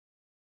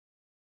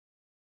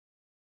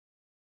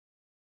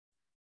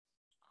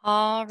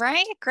All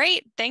right,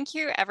 great. Thank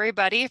you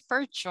everybody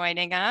for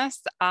joining us.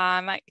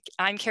 I'm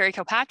Carrie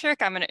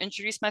Kilpatrick. I'm going to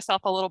introduce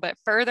myself a little bit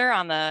further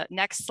on the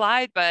next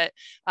slide, but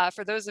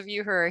for those of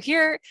you who are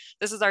here,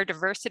 this is our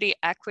diversity,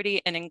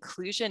 equity, and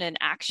inclusion in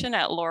action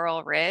at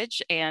Laurel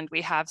Ridge, and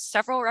we have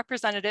several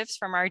representatives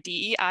from our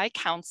DEI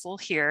Council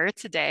here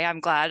today. I'm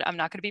glad I'm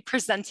not going to be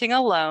presenting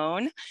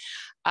alone.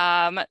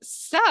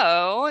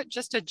 So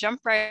just to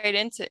jump right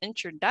into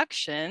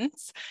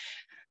introductions,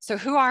 so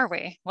who are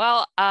we?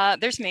 Well,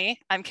 there's me.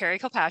 I'm Carrie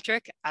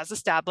Kilpatrick, as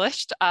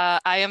established.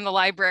 I am the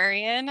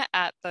librarian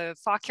at the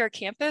Fauquier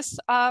campus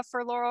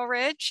for Laurel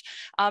Ridge.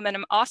 And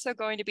I'm also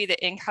going to be the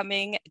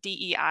incoming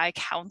DEI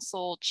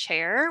Council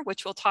Chair,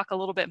 which we'll talk a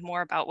little bit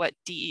more about what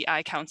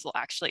DEI Council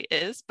actually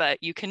is,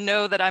 but you can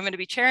know that I'm going to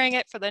be chairing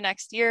it for the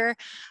next year.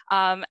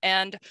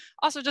 And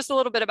also just a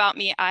little bit about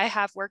me. I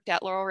have worked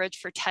at Laurel Ridge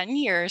for 10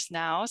 years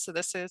now. So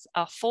this is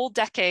a full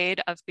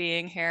decade of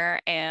being here.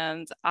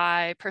 And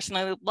I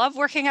personally love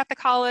working at the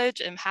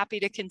college. I'm happy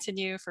to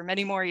continue for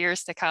many more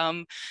years to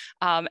come.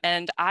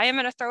 And I am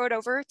going to throw it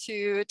over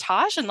to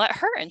Taj and let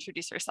her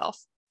introduce herself.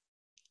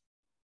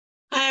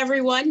 Hi,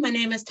 everyone. My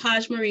name is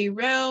Taj Marie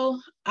Rowe.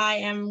 I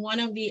am one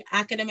of the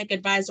academic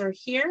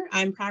advisors here.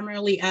 I'm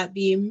primarily at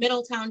the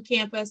Middletown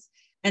campus,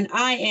 and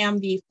I am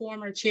the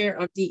former chair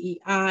of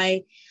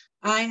DEI.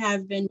 I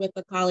have been with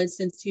the college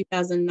since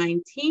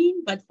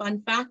 2019, but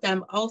fun fact,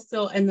 I'm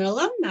also an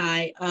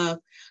alumni of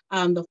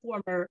the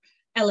former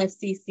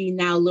LFCC,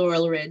 now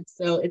Laurel Ridge.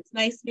 So it's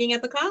nice being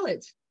at the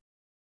college.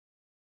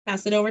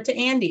 Pass it over to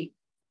Andy.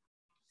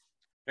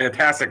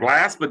 Fantastic.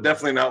 Last but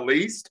definitely not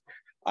least,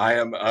 I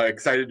am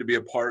excited to be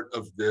a part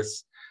of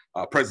this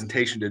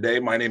presentation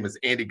today. My name is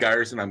Andy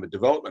Geyerson. I'm a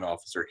development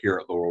officer here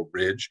at Laurel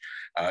Ridge.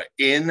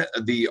 In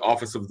the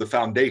Office of the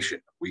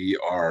Foundation, we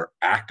are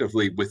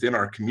actively within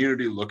our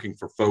community looking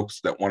for folks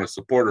that want to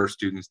support our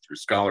students through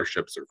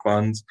scholarships or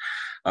funds,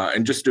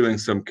 and just doing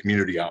some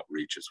community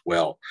outreach as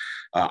well.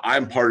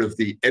 I'm part of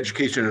the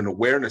Education and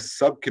Awareness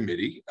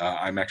Subcommittee.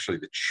 I'm actually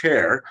the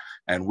chair,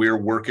 and we're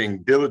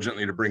working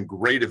diligently to bring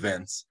great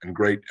events and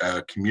great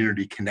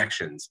community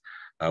connections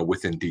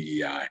within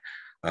DEI.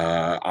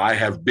 I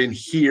have been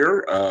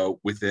here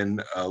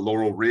within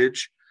Laurel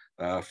Ridge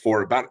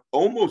for about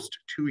almost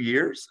 2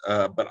 years,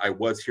 but I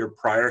was here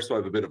prior, so I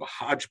have a bit of a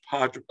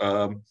hodgepodge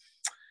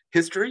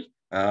history,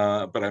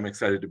 but I'm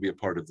excited to be a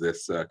part of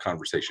this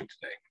conversation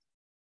today.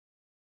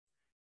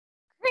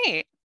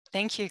 Great.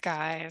 Thank you,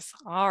 guys.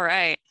 All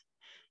right.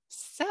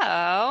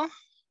 So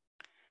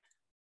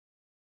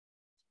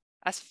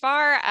as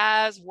far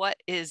as what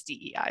is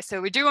DEI, so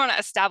we do want to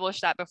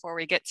establish that before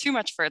we get too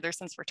much further,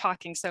 since we're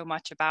talking so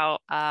much about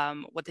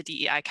what the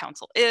DEI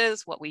Council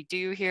is, what we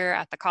do here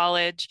at the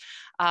college.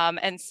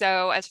 And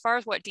so as far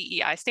as what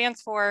DEI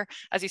stands for,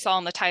 as you saw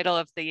in the title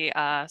of the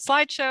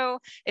slideshow,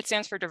 it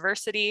stands for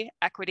diversity,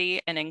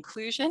 equity, and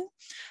inclusion.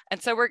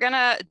 And so we're going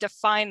to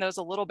define those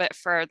a little bit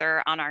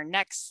further on our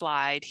next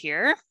slide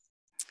here.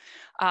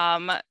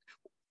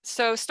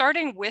 So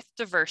starting with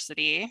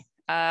diversity,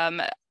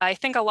 I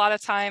think a lot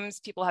of times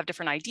people have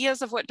different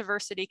ideas of what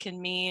diversity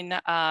can mean,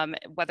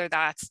 whether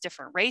that's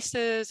different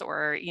races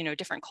or,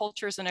 different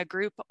cultures in a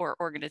group or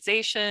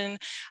organization.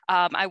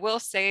 I will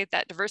say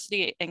that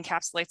diversity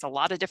encapsulates a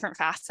lot of different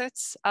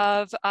facets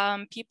of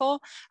people.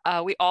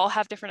 We all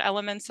have different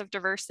elements of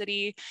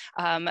diversity.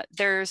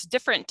 There's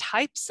different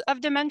types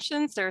of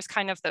dimensions. There's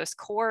kind of those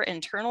core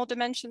internal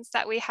dimensions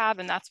that we have,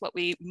 and that's what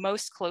we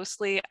most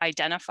closely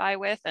identify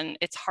with. And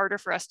it's harder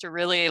for us to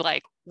really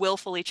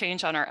willfully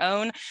change on our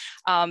own.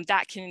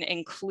 That can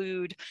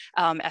include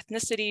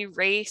ethnicity,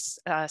 race,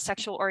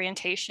 sexual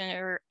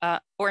orientation,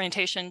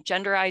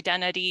 gender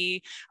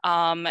identity,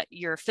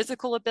 your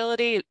physical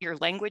ability, your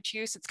language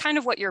use. It's kind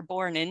of what you're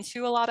born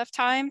into a lot of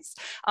times.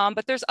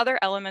 But there's other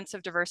elements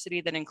of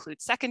diversity that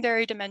include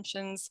secondary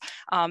dimensions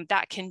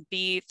that can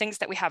be things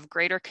that we have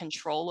greater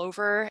control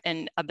over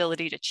and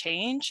ability to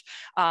change.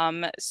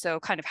 So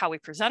kind of how we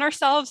present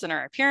ourselves and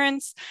our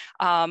appearance,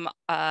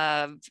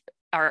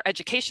 our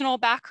educational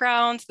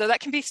backgrounds, though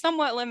that can be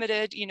somewhat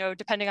limited,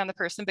 depending on the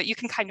person, but you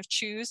can kind of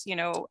choose,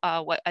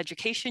 what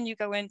education you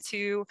go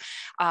into,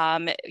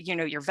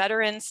 your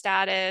veteran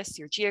status,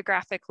 your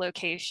geographic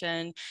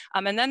location.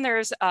 And then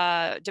there's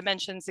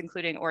dimensions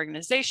including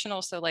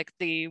organizational, so like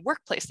the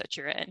workplace that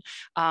you're in,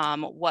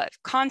 what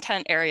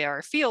content area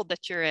or field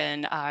that you're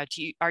in,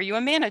 are you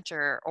a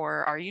manager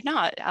or are you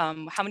not?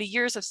 How many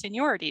years of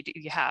seniority do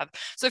you have?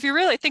 So if you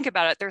really think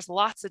about it, there's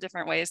lots of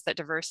different ways that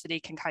diversity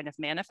can kind of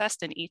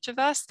manifest in each of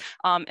us.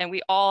 And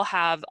we all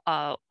have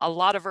a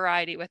lot of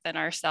variety within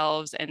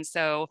ourselves. And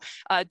so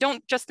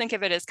don't just think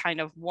of it as kind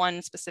of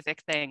one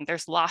specific thing.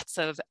 There's lots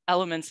of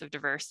elements of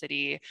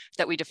diversity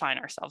that we define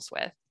ourselves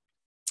with.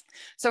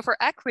 So for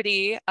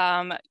equity,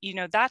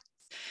 that's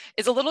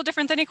is a little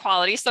different than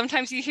equality.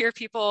 Sometimes you hear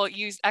people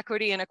use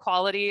equity and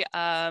equality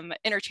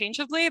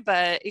interchangeably,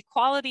 but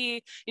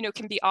equality,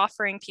 can be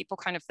offering people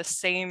kind of the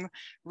same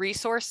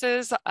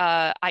resources,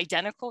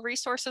 identical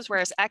resources,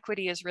 whereas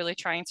equity is really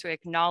trying to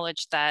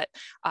acknowledge that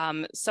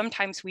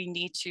sometimes we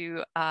need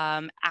to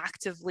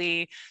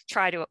actively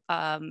try to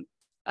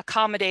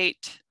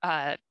accommodate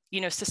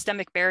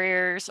systemic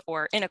barriers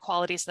or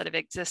inequalities that have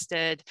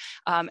existed.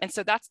 And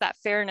so that's that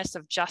fairness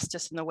of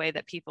justice in the way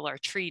that people are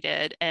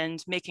treated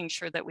and making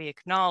sure that we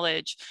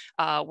acknowledge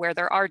where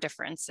there are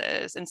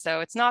differences. And so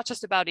it's not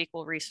just about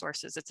equal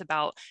resources, it's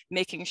about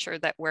making sure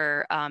that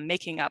we're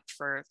making up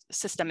for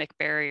systemic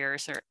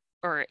barriers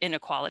or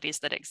inequalities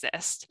that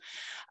exist.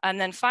 And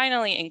then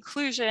finally,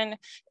 inclusion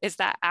is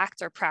that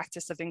act or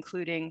practice of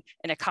including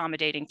and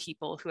accommodating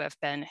people who have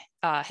been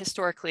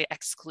historically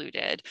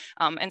excluded.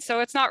 And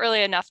so it's not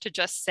really enough to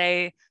just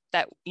say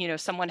that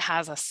someone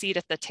has a seat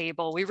at the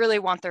table. We really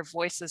want their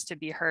voices to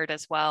be heard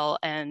as well,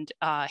 and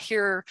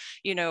hear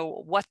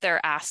what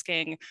they're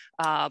asking,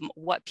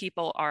 what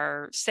people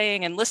are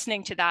saying, and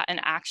listening to that and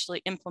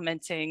actually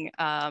implementing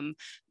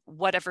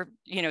whatever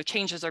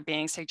changes are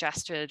being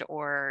suggested,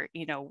 or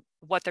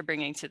what they're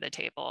bringing to the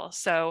table.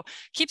 So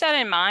keep that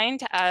in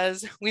mind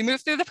as we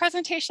move through the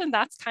presentation.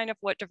 That's kind of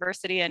what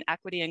diversity and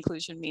equity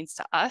inclusion means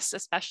to us,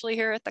 especially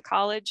here at the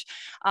college.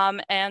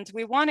 And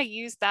we want to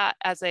use that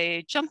as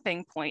a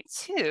jumping point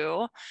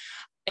too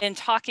in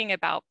talking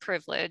about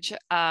privilege.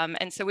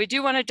 And so we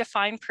do want to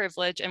define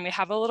privilege, and we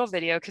have a little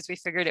video because we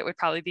figured it would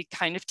probably be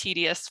kind of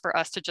tedious for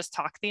us to just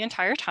talk the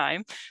entire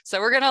time.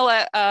 So we're going to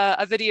let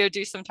a video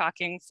do some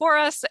talking for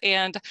us,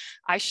 and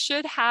I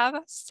should have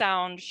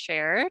sound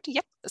shared.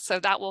 Yep, so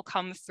that will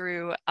come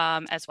through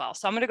as well.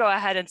 So I'm going to go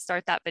ahead and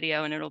start that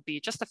video, and it'll be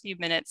just a few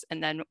minutes,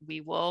 and then we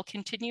will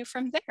continue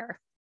from there.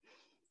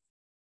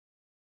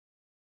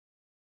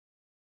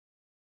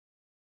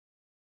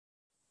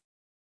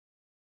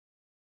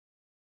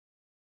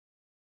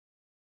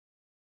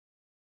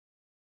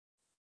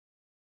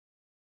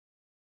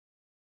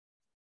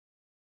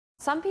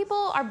 Some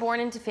people are born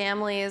into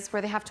families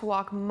where they have to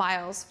walk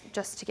miles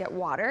just to get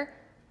water.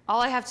 All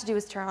I have to do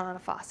is turn on a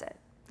faucet.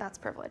 That's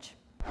privilege.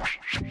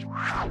 If you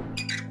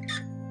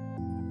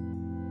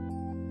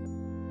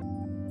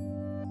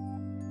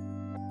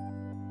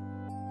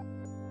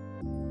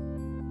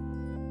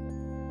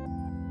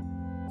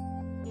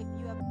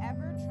have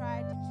ever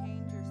tried to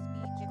change your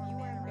speech, if you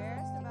were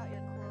embarrassed about your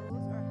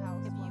clothes or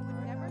house, if you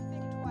would never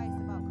think twice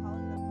about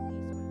calling the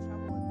police when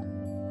trouble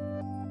occurs.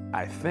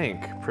 I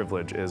think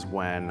privilege is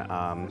when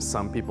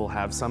some people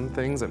have some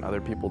things and other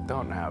people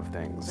don't have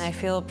things. I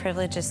feel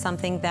privilege is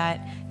something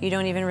that you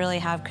don't even really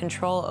have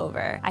control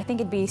over. I think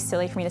it'd be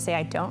silly for me to say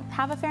I don't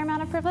have a fair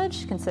amount of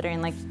privilege,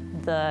 considering like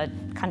the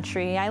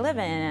country I live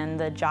in and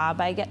the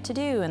job I get to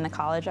do and the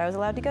college I was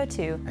allowed to go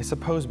to. I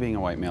suppose being a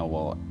white male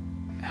will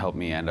help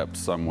me end up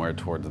somewhere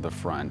towards the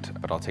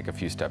front, but I'll take a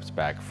few steps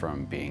back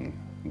from being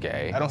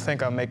gay. I don't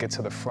think I'll make it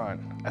to the front.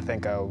 I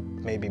think I'll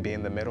maybe be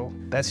in the middle.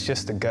 That's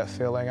just the gut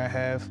feeling I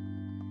have.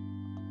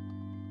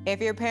 If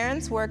your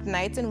parents work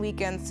nights and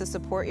weekends to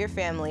support your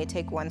family,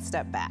 take one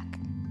step back.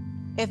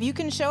 If you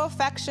can show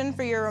affection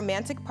for your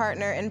romantic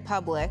partner in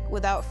public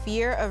without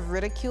fear of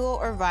ridicule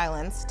or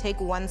violence, take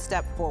one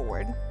step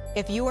forward.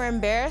 If you were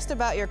embarrassed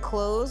about your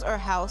clothes or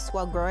house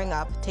while growing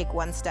up, take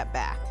one step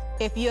back.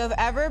 If you have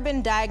ever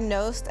been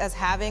diagnosed as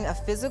having a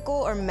physical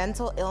or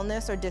mental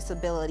illness or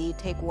disability,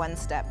 take one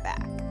step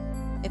back.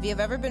 If you have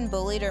ever been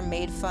bullied or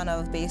made fun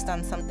of based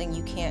on something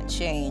you can't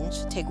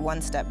change, take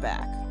one step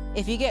back.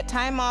 If you get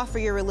time off for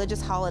your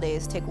religious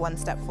holidays, take one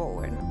step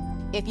forward.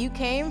 If you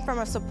came from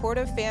a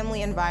supportive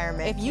family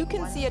environment, if you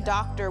can see a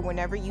doctor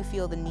whenever you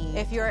feel the need,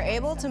 if you are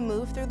able to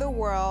move through the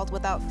world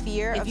without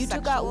fear of sexual assault, if you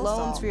took out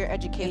loans for your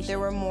education, if there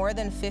were more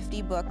than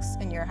 50 books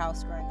in your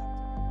house growing up.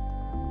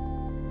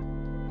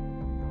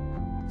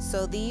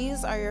 So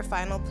these are your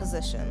final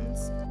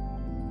positions.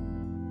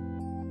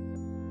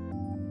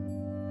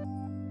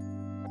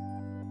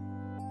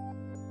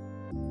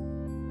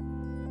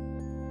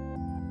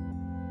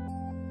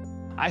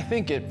 I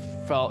think it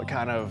felt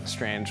kind of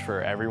strange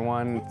for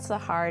everyone. It's a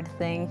hard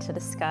thing to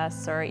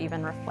discuss or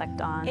even reflect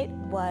on. It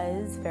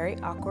was very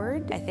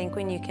awkward. I think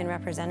when you can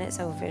represent it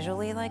so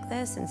visually like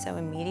this and so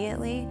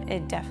immediately,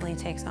 it definitely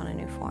takes on a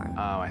new form.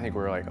 I think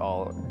we were like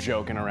all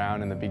joking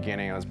around in the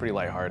beginning. It was pretty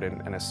lighthearted,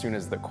 and as soon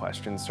as the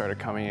questions started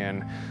coming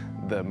in,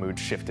 the mood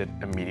shifted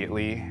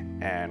immediately,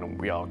 and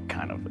we all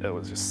it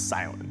was just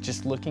silent.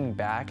 Just looking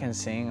back and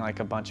seeing like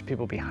a bunch of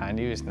people behind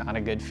you is not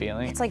a good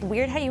feeling. It's like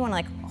weird how you want to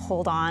like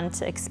hold on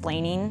to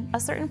explaining a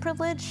certain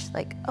privilege,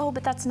 like, oh,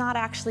 but that's not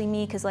actually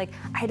me because like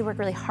I had to work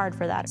really hard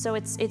for that. So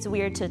it's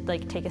weird to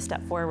like take a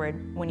step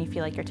forward when you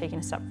feel like you're taking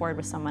a step forward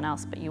with someone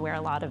else, but you wear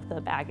a lot of the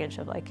baggage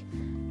of like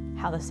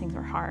how those things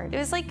were hard. It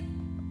was like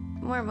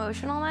more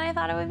emotional than I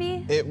thought it would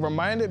be. It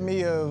reminded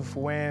me of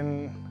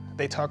when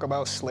they talk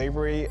about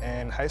slavery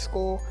in high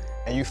school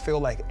and you feel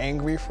like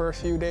angry for a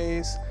few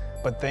days,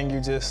 but then you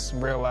just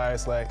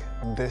realize like,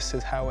 this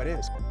is how it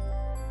is.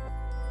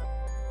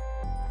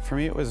 For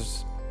me, it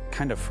was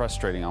kind of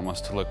frustrating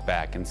almost to look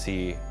back and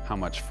see how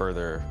much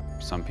further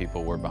some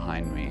people were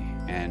behind me,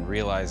 and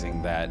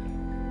realizing that,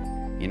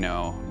 you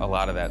know, a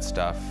lot of that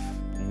stuff,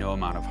 no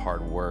amount of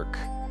hard work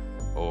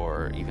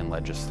or even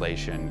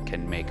legislation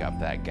can make up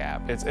that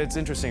gap. It's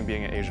interesting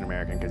being an Asian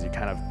American because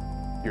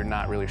you're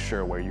not really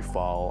sure where you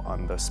fall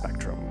on the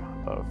spectrum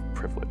of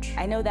privilege.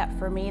 I know that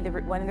for me,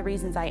 one of the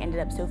reasons I ended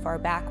up so far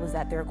back was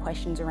that there are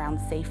questions around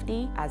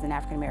safety as an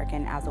African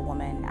American, as a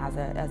woman, as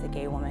a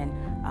gay woman.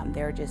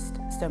 There are just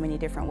so many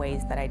different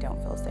ways that I don't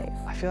feel safe.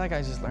 I feel like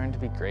I just learned to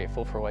be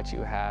grateful for what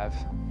you have.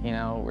 You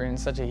know, we're in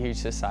such a huge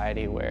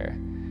society where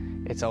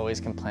it's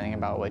always complaining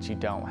about what you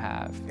don't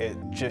have. It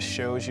just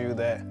shows you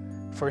that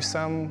for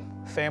some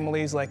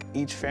families, like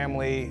each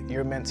family,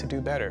 you're meant to do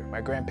better.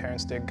 My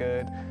grandparents did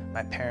good,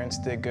 my parents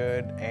did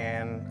good,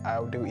 and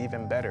I'll do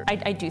even better.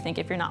 I do think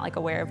if you're not like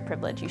aware of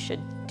privilege, you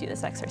should do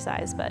this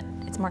exercise, but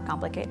it's more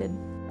complicated.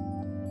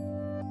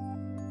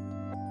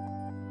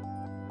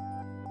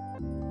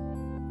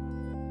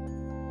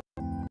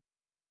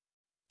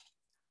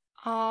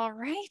 All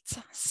right,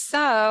 so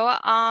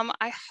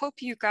I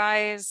hope you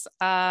guys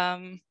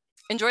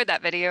enjoyed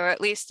that video, at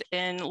least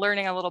in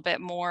learning a little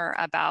bit more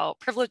about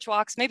privilege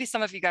walks. Maybe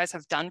some of you guys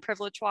have done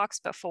privilege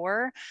walks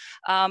before,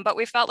 but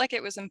we felt like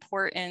it was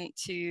important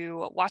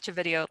to watch a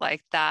video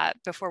like that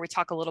before we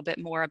talk a little bit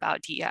more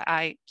about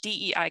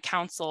DEI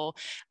Council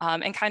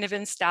and kind of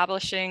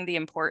establishing the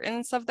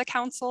importance of the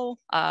council,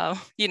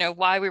 you know,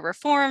 why we were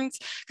formed,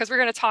 because we're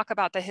going to talk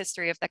about the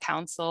history of the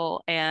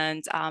council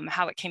and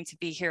how it came to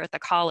be here at the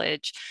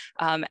college.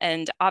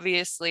 And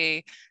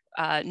obviously,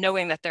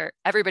 knowing that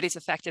everybody's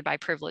affected by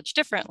privilege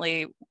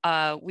differently,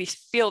 we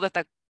feel that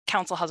the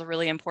council has a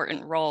really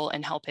important role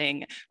in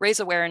helping raise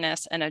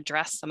awareness and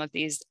address some of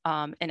these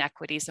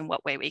inequities in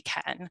what way we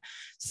can.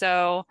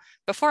 So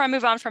before I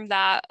move on from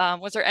that,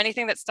 was there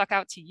anything that stuck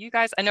out to you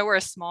guys? I know we're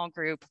a small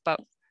group,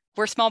 but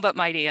we're small but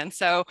mighty. And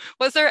so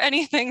was there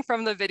anything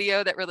from the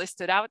video that really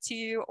stood out to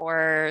you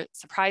or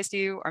surprised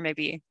you, or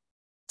maybe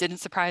didn't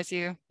surprise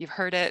you? You've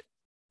heard it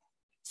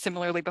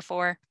similarly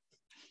before?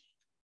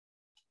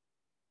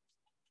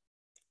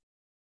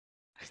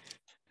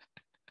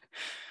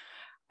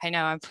 I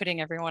know, I'm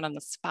putting everyone on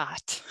the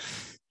spot.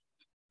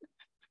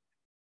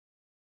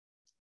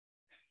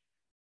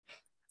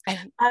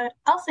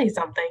 I'll say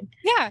something.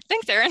 Yeah,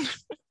 thanks, Erin.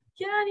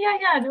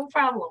 Yeah, no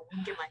problem. Let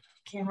me get my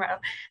camera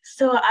up.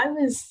 So I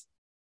was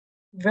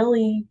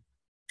really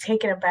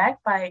taken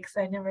aback by it because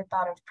I never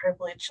thought of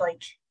privilege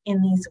like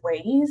in these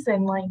ways,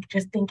 and like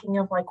just thinking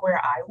of like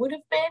where I would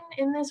have been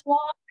in this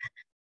walk,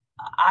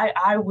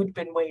 I would have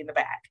been way in the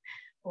back.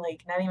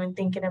 Like not even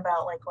thinking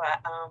about like what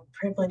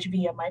privilege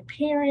via my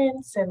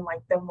parents and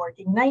like them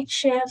working night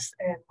shifts,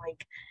 and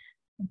like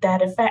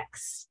that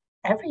affects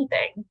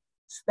everything.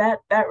 So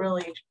that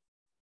really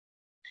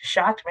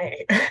shocked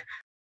me.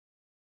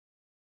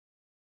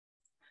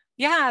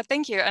 Yeah,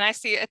 thank you. And I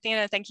see,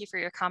 Athena, thank you for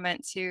your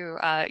comment too.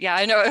 Yeah,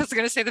 I know I was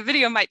going to say the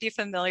video might be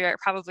familiar. It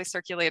probably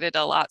circulated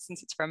a lot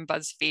since it's from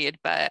BuzzFeed,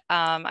 but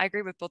I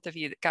agree with both of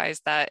you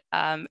guys that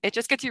it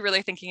just gets you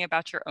really thinking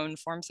about your own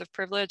forms of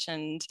privilege.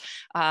 And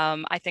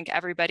I think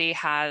everybody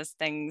has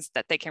things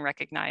that they can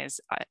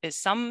recognize is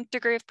some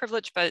degree of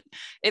privilege, but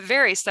it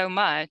varies so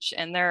much.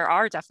 And there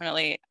are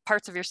definitely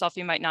parts of yourself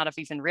you might not have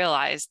even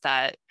realized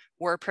that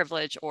were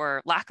privilege or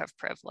lack of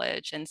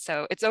privilege. And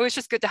so it's always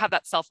just good to have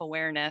that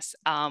self-awareness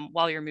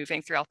while you're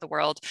moving throughout the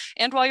world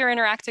and while you're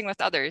interacting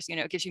with others. You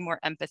know, it gives you more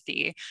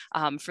empathy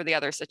for the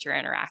others that you're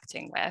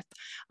interacting with.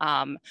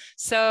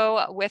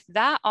 So with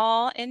that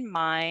all in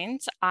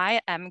mind,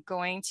 I am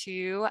going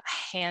to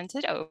hand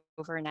it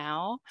over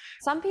now.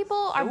 Some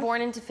people are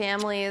born into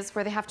families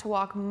where they have to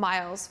walk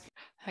miles.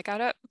 I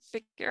gotta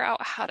figure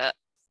out how to,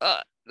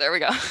 there we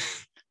go.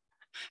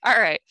 All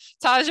right,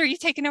 Taj, are you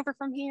taking over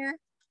from here?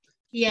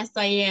 Yes,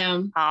 I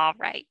am. All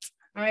right.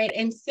 All right.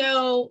 And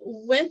so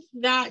with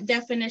that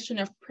definition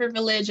of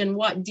privilege and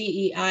what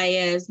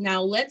DEI is,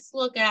 now let's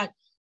look at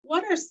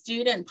what our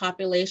student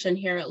population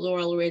here at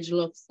Laurel Ridge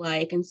looks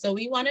like. And so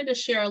we wanted to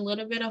share a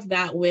little bit of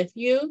that with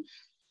you.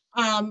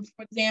 For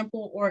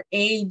example, our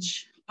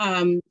age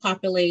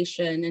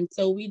population. And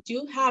so we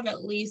do have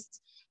at least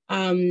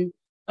quite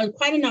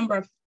a number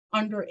of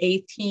under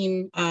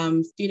 18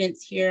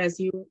 students here,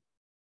 as you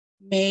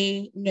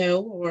may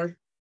know or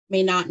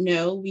may not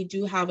know. We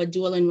do have a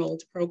dual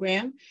enrolled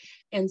program.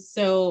 And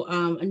so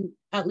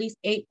at least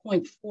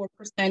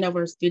 8.4% of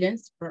our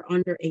students are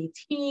under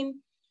 18.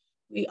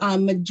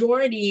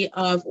 Majority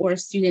of our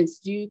students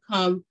do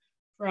come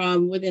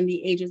from within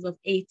the ages of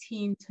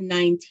 18 to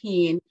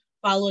 19,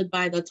 followed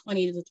by the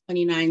 20 to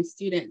 29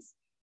 students.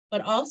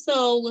 But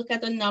also look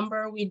at the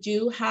number, we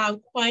do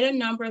have quite a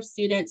number of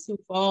students who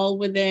fall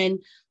within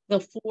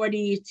the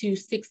 40 to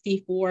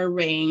 64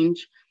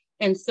 range.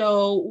 And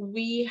so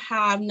we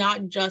have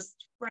not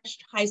just fresh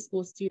high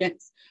school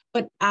students,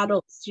 but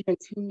adult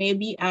students who may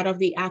be out of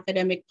the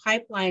academic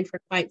pipeline for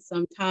quite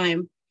some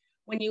time.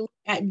 When you look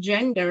at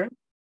gender,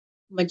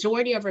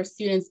 majority of our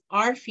students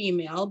are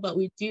female, but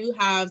we do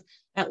have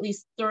at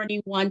least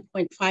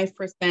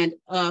 31.5%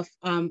 of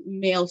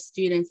male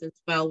students as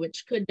well,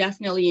 which could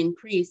definitely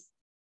increase.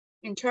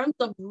 In terms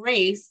of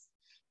race,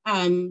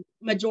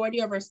 majority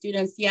of our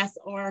students, yes,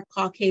 are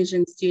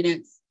Caucasian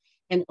students,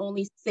 and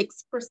only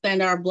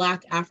 6% are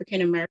Black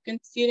African American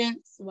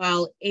students,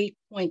 while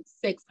 8.6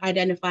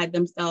 identified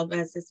themselves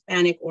as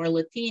Hispanic or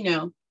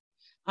Latino.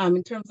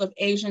 In terms of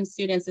Asian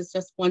students, it's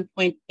just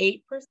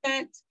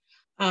 1.8%.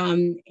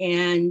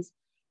 And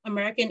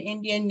American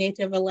Indian,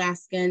 Native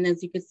Alaskan,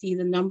 as you can see,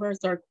 the numbers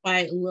are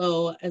quite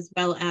low, as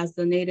well as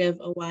the Native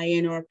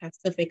Hawaiian or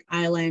Pacific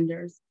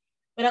Islanders.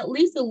 But at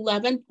least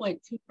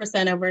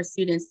 11.2% of our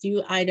students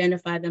do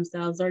identify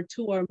themselves or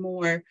two or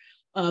more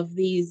of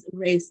these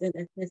race and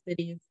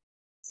ethnicities.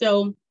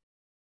 So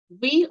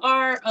we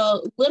are a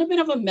little bit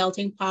of a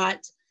melting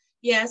pot.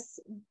 Yes,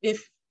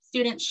 if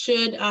students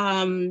should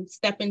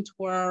step into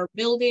our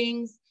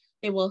buildings,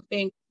 they will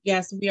think,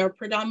 yes, we are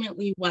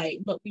predominantly white,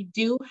 but we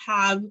do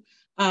have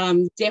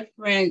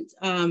different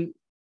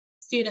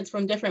students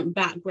from different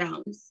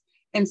backgrounds.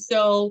 And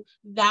so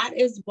that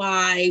is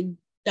why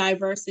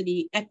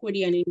diversity,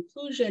 equity, and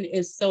inclusion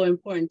is so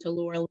important to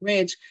Laurel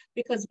Ridge,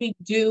 because we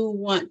do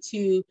want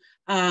to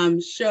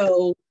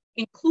show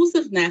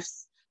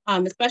inclusiveness,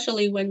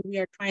 especially when we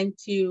are trying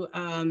to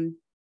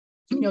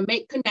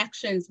make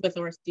connections with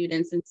our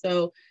students. And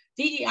so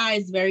DEI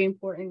is very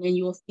important, and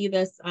you will see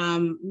this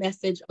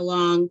message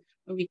along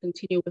when we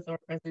continue with our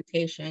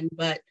presentation.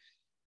 But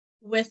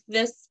with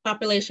this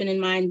population in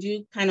mind,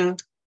 do kind of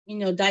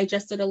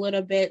digest it a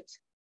little bit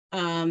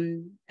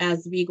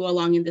as we go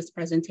along in this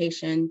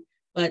presentation.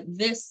 But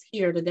this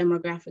here, the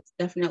demographics,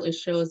 definitely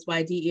shows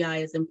why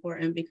DEI is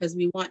important, because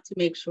we want to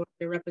make sure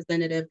we're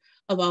representative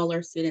of all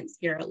our students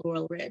here at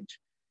Laurel Ridge.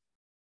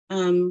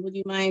 Would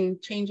you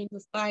mind changing the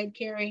slide,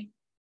 Carrie?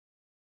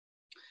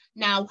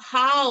 Now,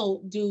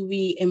 how do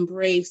we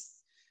embrace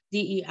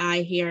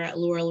DEI here at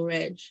Laurel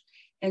Ridge?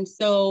 And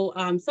so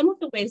some of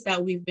the ways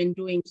that we've been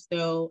doing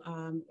so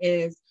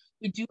is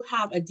we do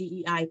have a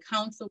DEI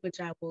council, which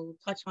I will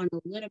touch on a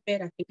little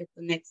bit. I think it's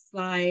the next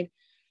slide.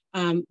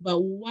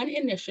 But one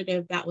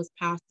initiative that was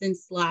passed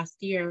since last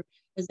year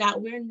is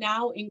that we're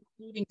now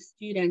including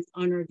students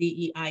on our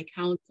DEI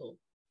council.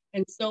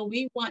 And so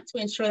we want to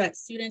ensure that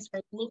students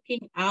are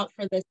looking out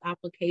for this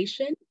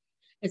application.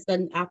 It's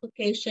an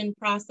application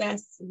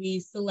process. We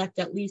select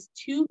at least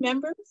 2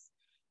 members,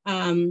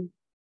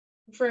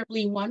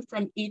 preferably one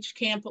from each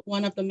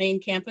one of the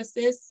main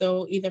campuses,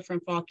 so either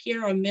from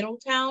Fauquier or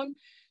Middletown.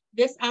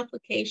 This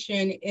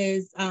application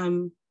is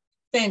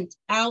sent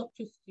out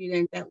to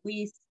students at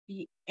least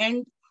the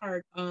end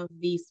part of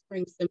the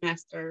spring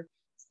semester,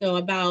 so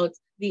about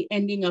the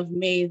ending of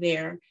May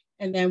there.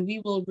 And then we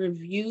will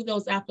review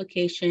those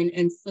applications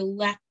and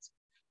select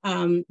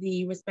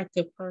the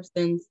respective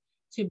persons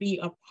to be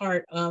a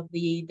part of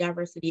the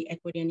Diversity,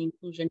 Equity, and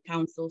Inclusion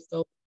Council.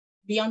 So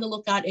be on the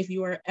lookout if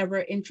you are ever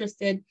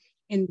interested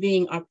in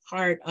being a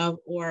part of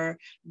our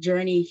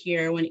journey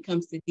here when it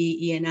comes to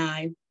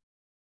DE&I.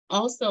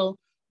 Also,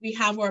 we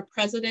have our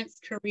President's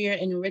Career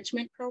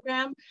Enrichment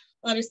Program.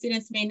 A lot of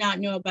students may not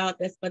know about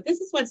this, but this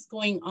is what's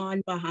going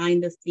on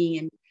behind the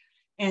scene.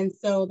 And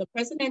so the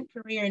President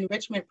Career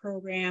Enrichment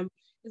Program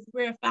is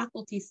where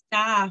faculty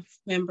staff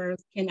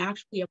members can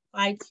actually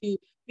apply to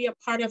be a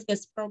part of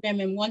this program.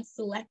 And once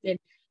selected,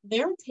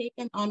 they're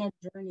taken on a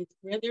journey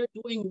where they're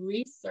doing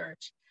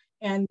research.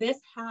 And this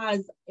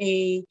has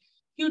a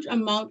huge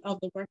amount of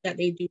the work that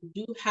they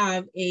do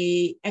have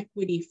a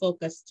equity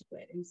focus to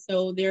it. And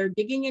so they're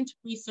digging into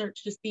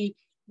research to see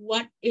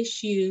what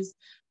issues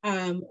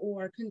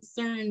or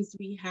concerns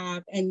we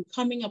have and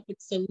coming up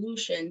with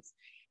solutions.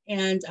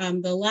 And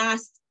the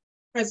last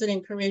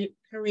President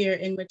Career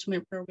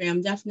Enrichment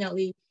Program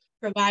definitely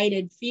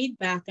provided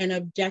feedback and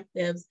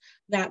objectives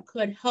that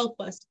could help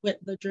us with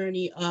the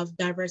journey of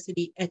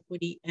diversity,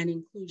 equity, and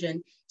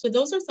inclusion. So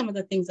those are some of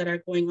the things that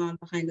are going on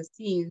behind the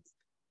scenes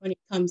when it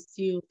comes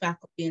to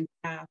faculty and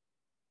staff.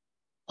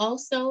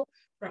 Also,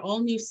 for all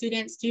new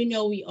students, do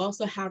know we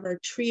also have our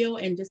TRIO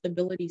and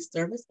disability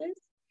services.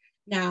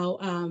 Now,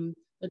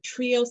 the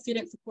TRIO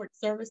Student Support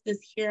Services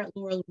here at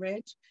Laurel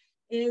Ridge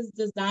is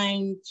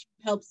designed to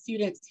help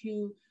students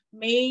who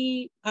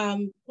may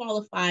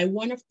qualify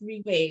one of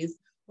 3 ways,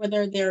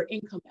 whether they're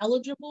income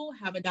eligible,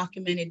 have a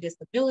documented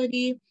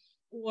disability,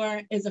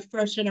 or is a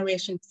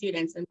first-generation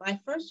student. And by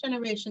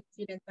first-generation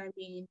students, I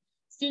mean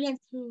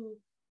students who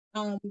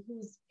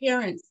whose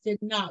parents did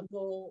not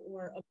go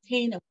or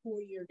obtain a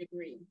 4-year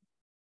degree.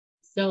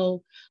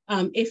 So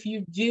if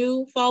you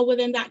do fall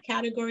within that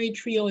category,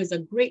 TRIO is a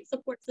great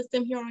support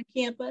system here on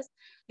campus.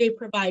 They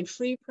provide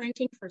free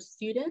printing for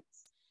students.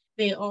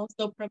 They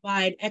also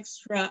provide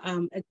extra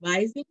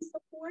advising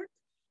support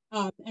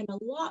and a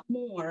lot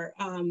more,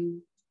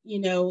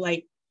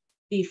 like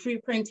the free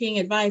printing,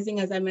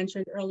 advising, as I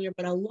mentioned earlier,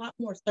 but a lot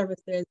more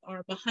services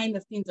are behind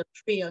the scenes of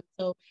TRIO.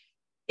 So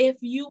if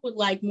you would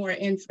like more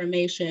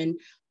information,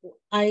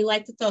 I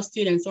like to tell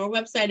students our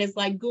website is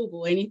like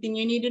Google. Anything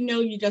you need to know,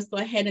 you just go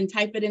ahead and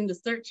type it in the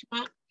search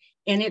box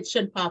and it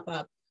should pop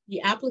up.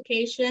 The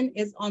application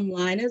is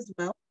online as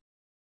well.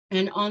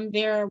 And on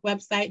their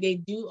website, they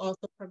do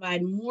also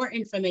provide more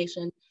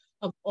information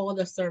of all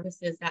the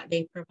services that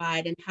they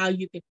provide and how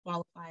you could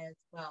qualify as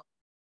well.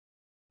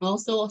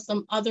 Also,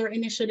 some other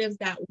initiatives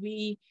that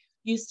we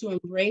used to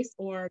embrace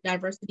or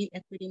diversity,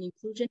 equity, and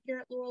inclusion here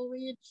at Laurel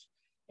Ridge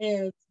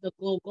is the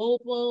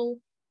Global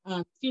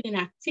student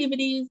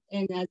activities.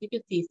 And as you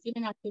can see,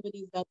 student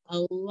activities does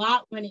a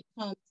lot when it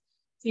comes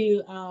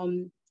to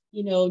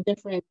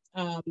different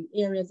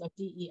areas of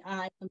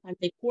DEI. Sometimes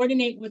they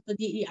coordinate with the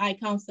DEI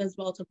Council as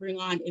well to bring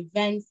on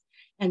events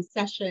and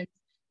sessions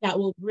that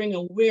will bring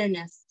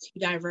awareness to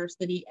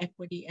diversity,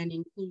 equity, and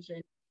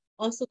inclusion.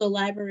 Also, the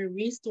library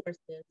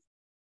resources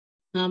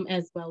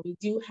as well. We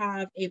do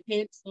have a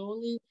page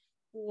solely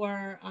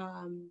for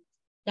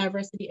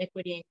diversity,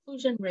 equity, and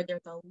inclusion, where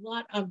there's a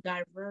lot of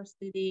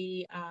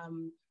diversity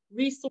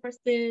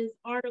resources,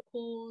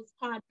 articles,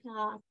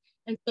 podcasts.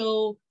 And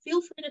so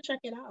feel free to check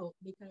it out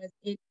because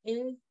it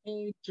is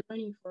a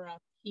journey for us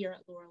here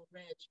at Laurel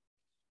Ridge.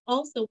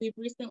 Also, we've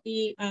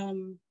recently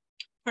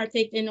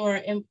partaked in our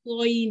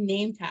employee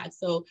name tag.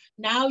 So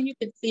now you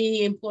could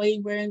see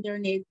employee wearing their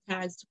name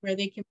tags where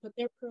they can put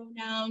their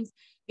pronouns,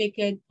 they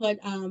could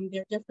put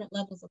their different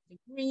levels of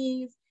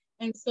degrees.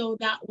 And so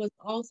that was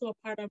also a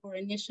part of our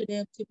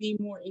initiative to be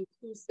more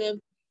inclusive.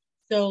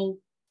 So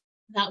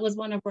that was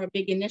one of our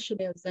big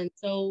initiatives. And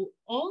so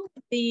all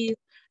of these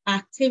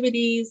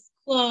activities,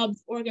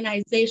 clubs,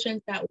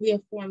 organizations that we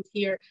have formed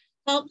here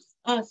helps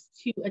us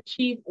to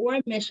achieve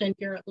our mission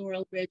here at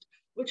Laurel Ridge,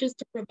 which is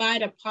to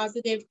provide a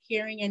positive,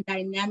 caring, and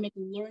dynamic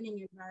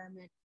learning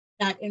environment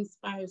that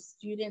inspires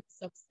student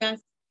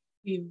success.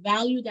 We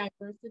value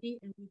diversity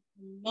and we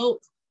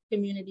promote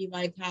community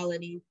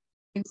vitality.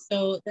 And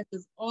so this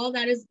is all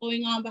that is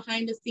going on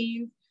behind the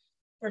scenes.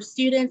 For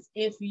students,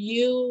 if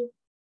you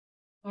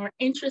are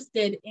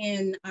interested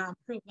in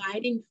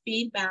providing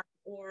feedback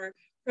or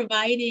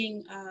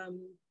providing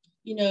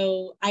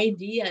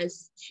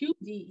ideas to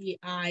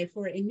DEI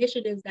for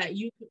initiatives that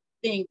you could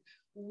think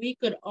we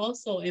could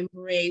also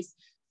embrace,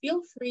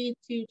 feel free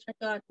to check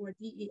out our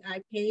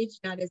DEI page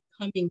that is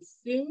coming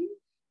soon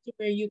to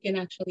where you can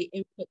actually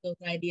input those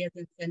ideas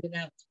and send it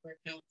out to our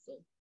council.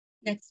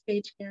 Next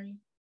page, Carrie.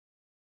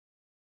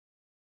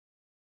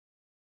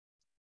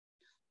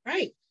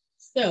 Right,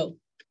 so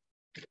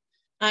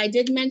I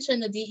did mention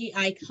the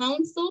DEI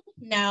Council.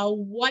 Now,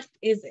 what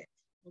is it,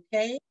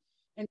 okay?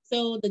 And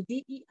so the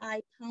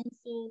DEI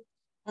Council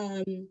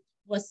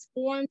was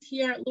formed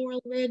here at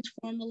Laurel Ridge,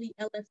 formerly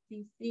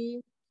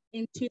LFCC,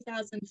 in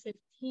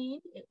 2015.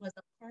 It was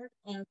a part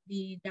of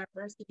the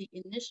diversity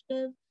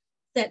initiative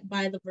set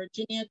by the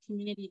Virginia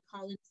Community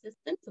College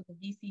System, so the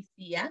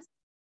VCCS.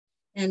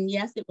 And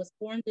yes, it was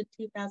formed in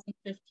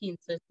 2015.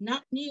 So it's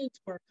not new to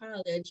our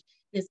college.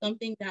 It's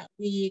something that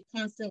we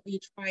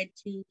constantly try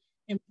to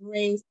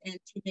embrace and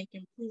to make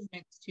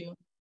improvements to.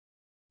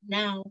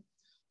 Now,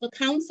 the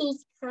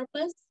council's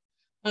purpose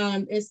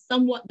is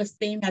somewhat the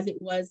same as it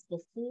was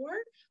before,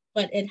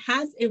 but it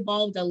has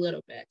evolved a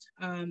little bit.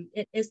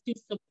 It is to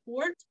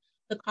support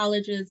the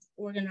college's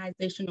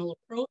organizational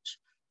approach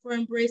for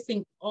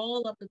embracing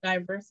all of the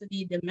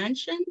diversity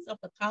dimensions of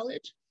the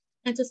college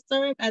and to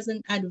serve as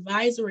an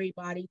advisory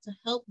body to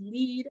help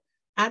lead,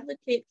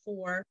 advocate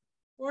for,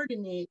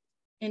 coordinate,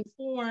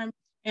 inform,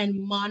 and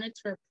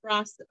monitor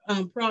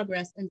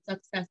progress and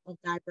success of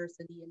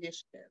diversity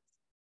initiatives.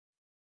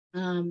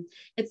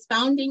 Its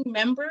founding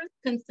members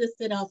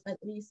consisted of at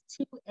least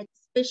 2 ex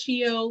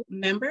officio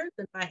members,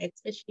 and by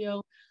ex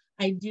officio,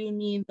 I do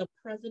mean the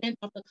president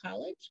of the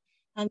college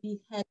and the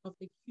head of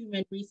the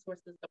Human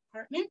Resources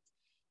Department.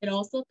 It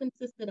also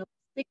consisted of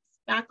 6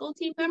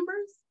 faculty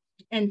members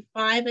and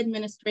 5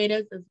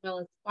 administrators, as well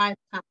as 5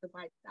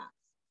 classified staff.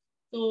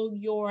 So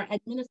your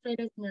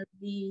administrators may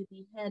be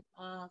the head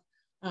of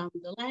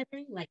the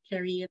library, like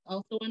Carrie is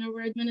also one of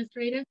our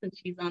administrators, and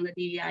she's on the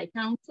DEI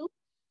Council,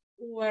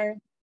 or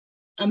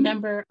a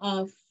member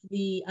of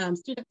the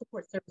Student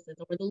Support Services,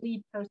 or the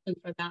lead person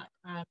for that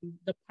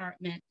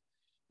department.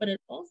 But it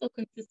also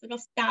consisted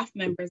of staff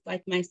members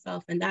like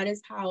myself, and that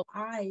is how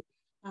I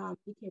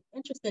became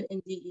interested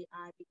in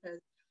DEI, because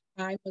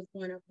I was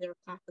one of their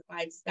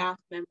classified staff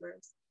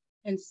members.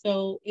 And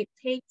so it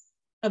takes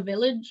a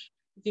village.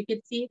 As you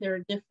can see, there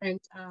are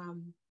different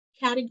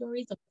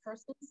categories of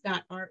persons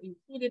that are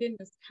included in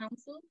this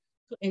council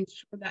to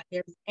ensure that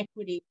there's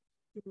equity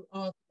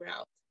all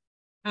throughout.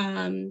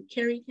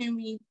 Carrie, can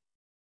we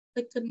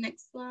click to the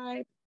next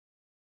slide?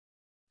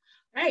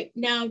 All right,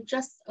 now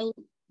just a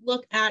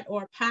look at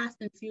our past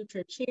and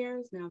future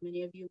chairs. Now,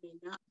 many of you may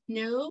not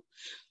know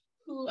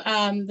who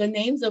the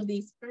names of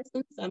these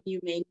persons, some you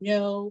may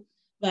know,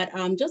 but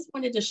just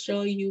wanted to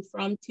show you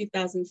from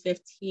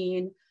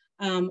 2015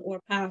 our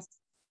past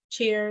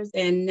chairs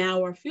and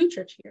now our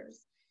future chairs.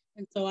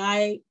 And so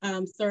I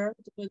served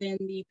within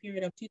the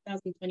period of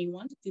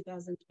 2021 to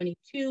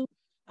 2022.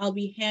 I'll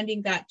be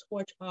handing that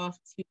torch off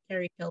to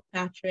Carrie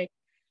Kilpatrick.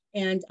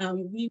 And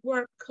we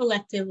work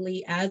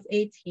collectively as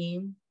a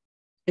team.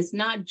 It's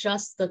not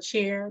just the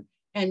chair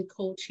and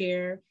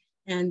co-chair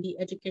and the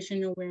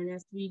education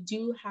awareness. We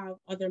do have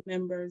other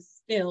members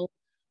still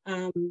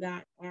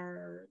that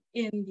are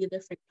in the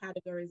different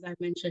categories I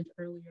mentioned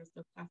earlier.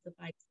 So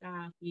classified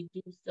staff, we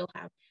do still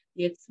have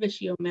the ex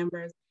officio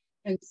members.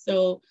 And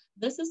so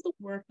this is the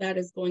work that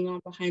is going on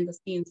behind the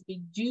scenes.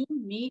 We do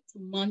meet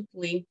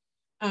monthly.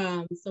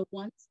 So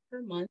once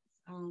per month,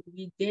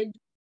 we did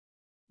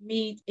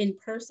meet in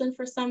person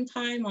for some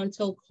time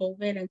until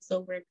COVID. And so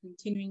we're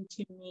continuing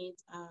to meet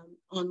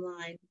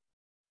online.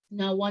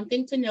 Now, one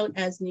thing to note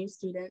as new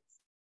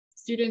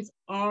students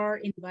are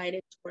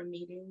invited to our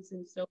meetings.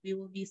 And so we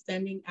will be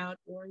sending out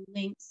our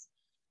links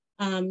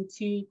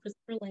to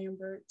Christopher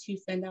Lambert to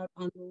send out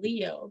on the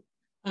Leo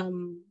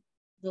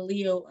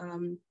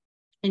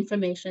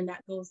information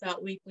that goes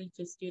out weekly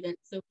to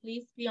students. So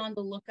please be on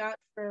the lookout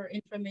for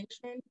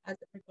information as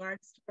it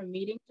regards to our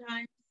meeting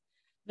times.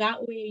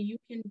 That way you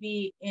can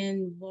be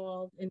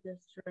involved in this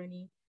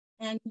journey,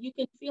 and you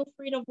can feel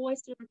free to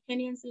voice your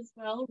opinions as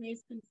well,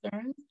 raise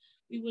concerns.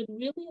 We would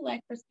really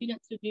like for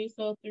students to do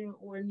so through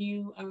our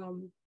new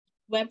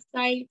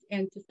website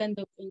and to send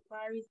those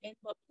inquiries in,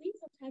 but please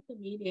attend the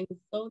meetings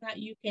so that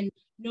you can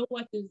know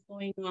what is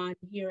going on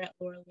here at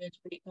Laurel Ridge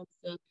when it comes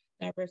to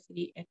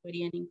diversity,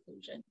 equity, and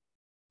inclusion.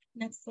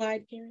 Next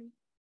slide, Carrie.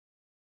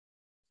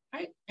 All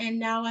right, and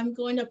now I'm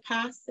going to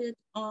pass it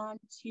on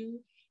to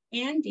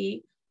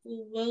Andy,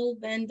 who will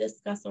then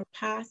discuss our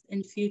past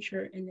and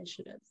future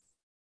initiatives.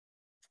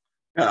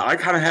 Yeah, I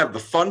kind of have the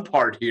fun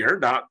part here,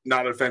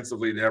 not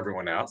offensively to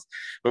everyone else,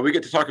 but we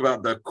get to talk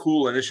about the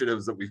cool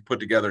initiatives that we've put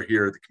together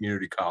here at the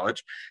community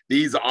college.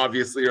 These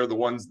obviously are the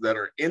ones that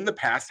are in the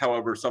past.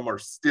 However, some are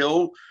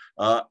still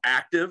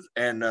active,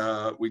 and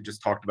we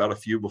just talked about a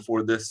few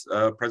before this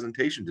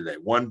presentation today.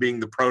 One being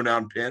the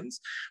pronoun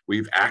pins.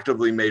 We've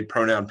actively made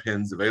pronoun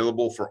pins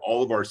available for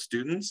all of our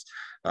students,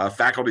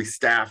 faculty,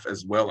 staff,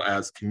 as well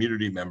as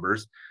community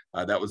members.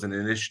 That was an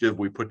initiative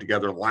we put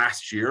together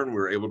last year, and we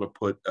were able to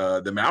put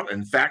them out.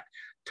 In fact,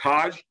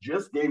 Taj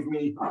just gave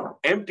me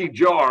empty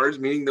jars,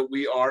 meaning that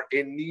we are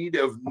in need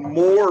of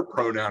more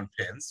pronoun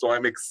pins. So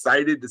I'm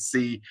excited to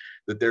see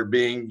that they're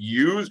being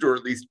used, or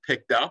at least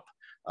picked up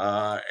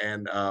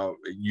and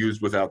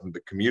used without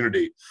the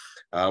community.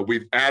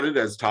 We've added,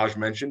 as Taj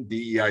mentioned,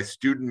 DEI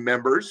student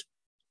members.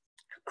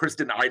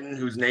 Kristen Iden,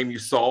 whose name you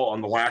saw on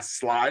the last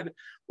slide,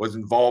 was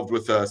involved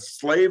with a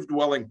slave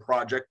dwelling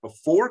project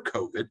before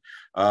COVID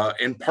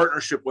in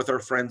partnership with our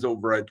friends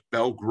over at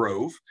Bell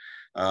Grove.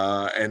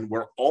 And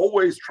we're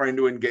always trying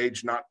to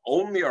engage not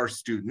only our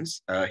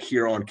students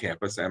here on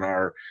campus and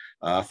our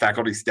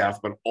faculty, staff,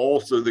 but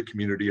also the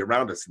community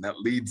around us. And that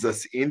leads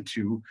us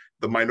into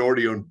the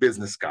minority-owned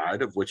business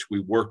guide, of which we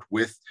worked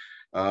with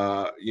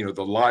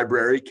the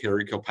library,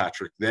 Carrie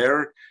Kilpatrick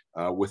there,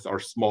 with our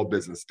Small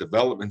Business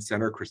Development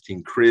Center,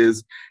 Christine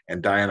Kriz,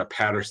 and Diana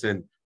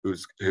Patterson,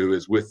 who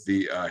is with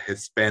the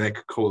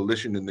Hispanic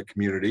Coalition in the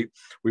community.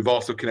 We've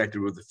also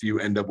connected with a few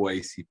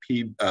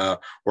NAACP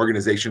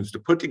organizations to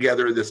put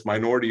together this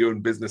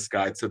minority-owned business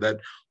guide so that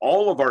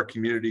all of our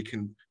community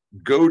can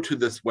go to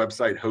this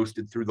website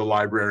hosted through the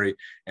library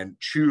and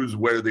choose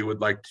where they would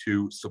like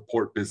to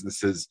support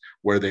businesses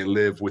where they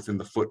live within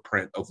the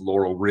footprint of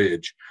Laurel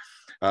Ridge.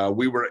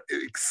 We were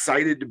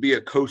excited to be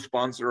a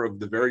co-sponsor of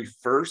the very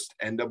first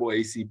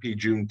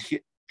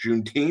NAACP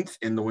Juneteenth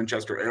in the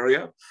Winchester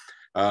area.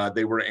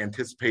 They were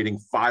anticipating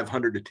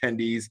 500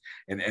 attendees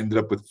and ended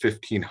up with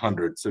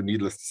 1,500. So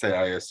needless to say,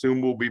 I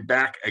assume we'll be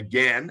back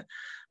again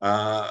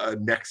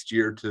next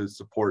year to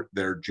support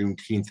their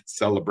Juneteenth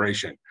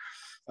celebration.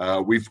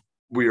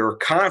 We are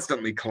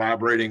constantly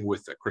collaborating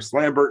with Chris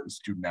Lambert and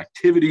student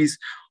activities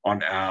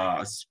on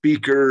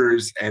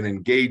speakers and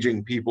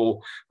engaging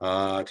people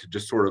to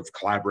just sort of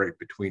collaborate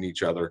between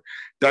each other.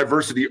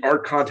 Diversity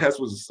art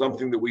contest was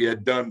something that we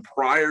had done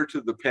prior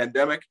to the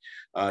pandemic.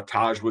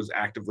 Taj was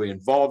actively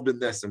involved in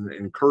this and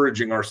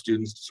encouraging our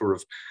students to sort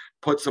of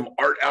put some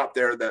art out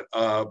there that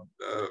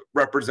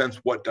represents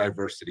what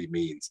diversity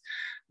means.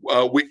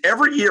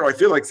 Every year, I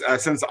feel like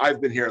since I've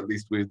been here, at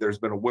least, there's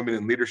been a women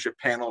in leadership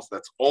panel. So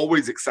that's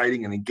always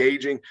exciting and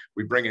engaging.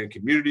 We bring in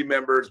community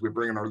members. We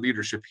bring in our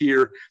leadership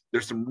here.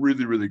 There's some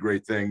really, really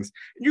great things.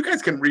 And you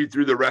guys can read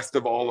through the rest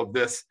of all of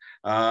this.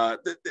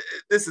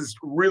 This is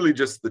really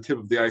just the tip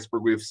of the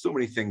iceberg. We have so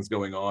many things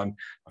going on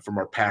from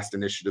our past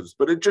initiatives,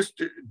 but it just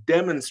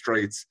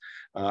demonstrates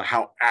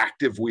how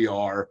active we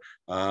are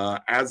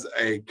as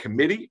a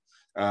committee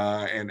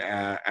and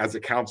as a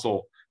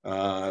council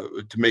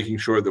to making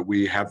sure that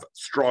we have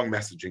strong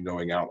messaging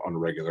going out on a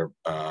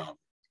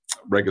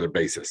regular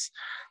basis.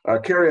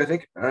 Carrie, I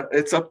think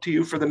it's up to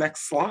you for the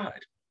next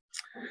slide.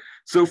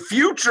 So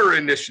future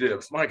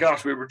initiatives, my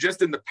gosh, we were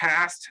just in the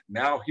past.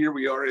 Now here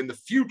we are in the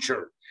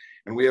future,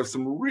 and we have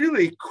some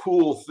really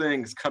cool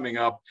things coming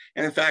up.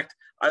 And in fact,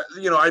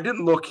 I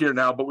didn't look here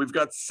now, but we've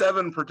got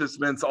 7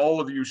 participants. All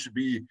of you should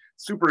be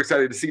super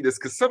excited to see this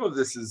because some of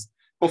this is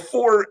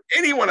before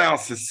anyone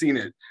else has seen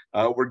it.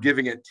 We're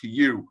giving it to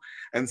you.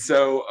 And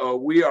so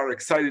we are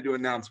excited to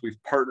announce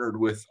we've partnered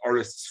with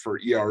Artists for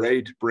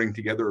ERA to bring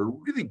together a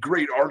really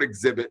great art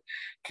exhibit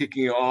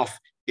kicking off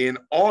in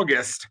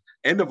August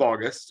end of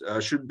August,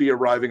 should be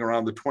arriving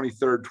around the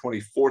 23rd,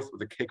 24th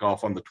with a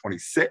kickoff on the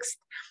 26th.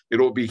 It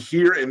will be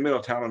here in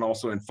Middletown and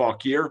also in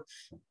Fauquier.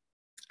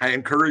 I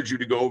encourage you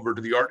to go over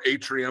to the art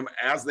atrium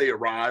as they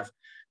arrive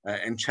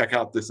and check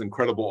out this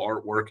incredible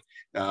artwork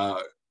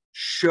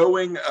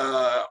showing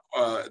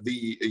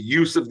the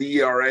use of the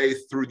ERA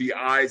through the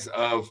eyes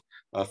of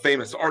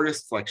famous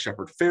artists like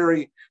Shepard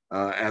Fairey,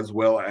 as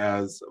well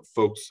as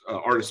folks,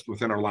 artists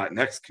within our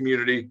Latinx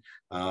community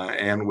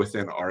and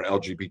within our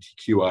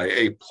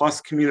LGBTQIA plus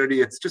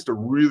community. It's just a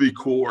really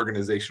cool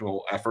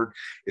organizational effort.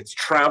 It's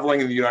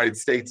traveling in the United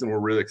States, and we're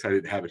really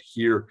excited to have it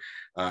here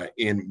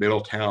in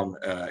Middletown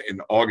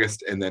in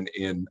August, and then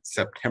in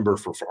September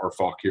for our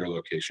Fauquier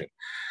location.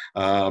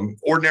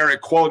 Ordinary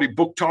Equality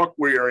Book Talk,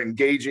 we are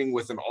engaging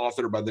with an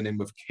author by the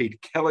name of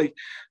Kate Kelly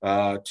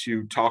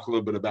to talk a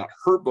little bit about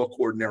her book,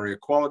 Ordinary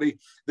Equality.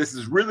 This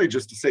is really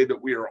just to say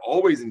that we are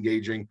always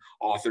engaging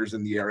authors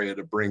in the area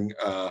to bring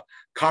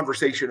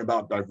conversation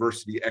about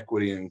diversity,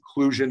 equity, and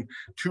inclusion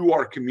to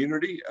our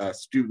community,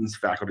 students,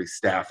 faculty,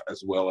 staff,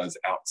 as well as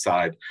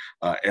outside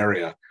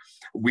area.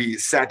 We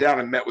sat down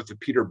and met with the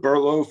Peter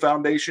Berlow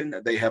Foundation.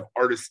 They have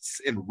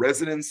artists in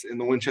residence in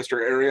the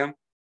Winchester area,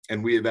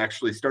 and we have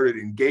actually started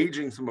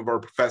engaging some of our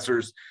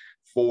professors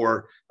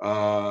for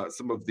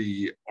some of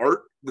the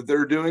art that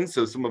they're doing.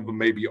 So some of them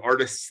may be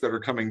artists that are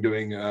coming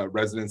doing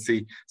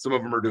residency. Some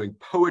of them are doing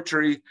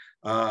poetry.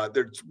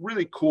 There's a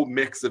really cool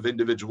mix of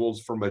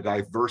individuals from a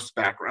diverse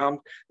background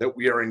that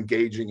we are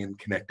engaging and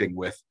connecting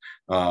with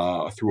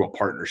through a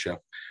partnership.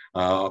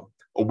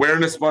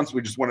 Awareness months,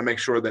 we just want to make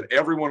sure that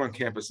everyone on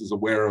campus is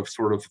aware of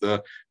sort of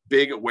the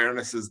big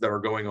awarenesses that are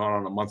going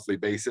on a monthly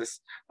basis,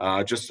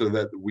 just so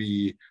that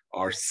we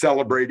are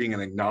celebrating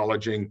and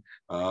acknowledging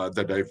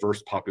the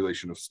diverse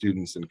population of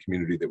students and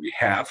community that we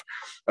have.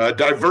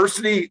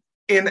 Diversity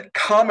in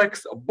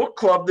Comics Book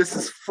Club, this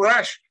is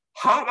fresh,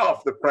 hot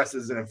off the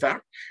presses. And in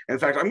fact,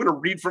 I'm going to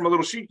read from a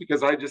little sheet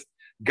because I just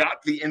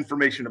got the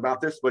information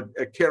about this, but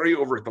Carrie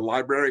over at the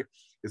library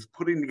is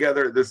putting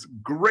together this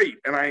great,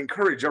 and I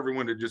encourage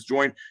everyone to just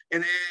join.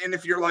 And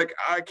if you're like,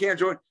 I can't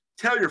join,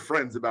 tell your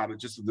friends about it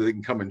just so they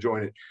can come and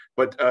join it.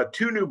 But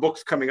 2 new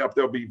books coming up.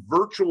 There'll be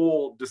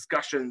virtual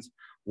discussions,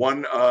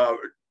 one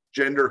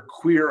Gender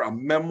Queer, a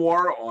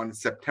memoir on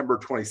September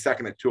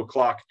 22nd at 2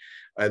 o'clock.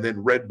 And then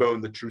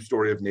Redbone, the true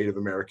story of Native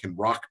American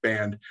rock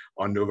band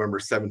on November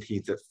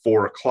 17th at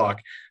 4 o'clock.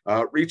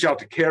 Reach out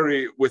to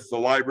Carrie with the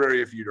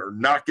library if you are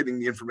not getting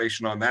the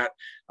information on that.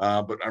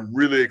 But I'm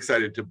really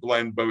excited to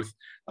blend both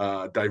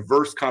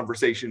diverse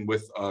conversation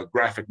with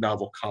graphic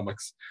novel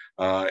comics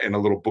and a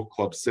little book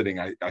club sitting.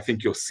 I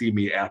think you'll see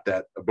me at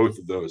that, both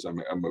of those. I'm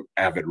an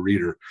avid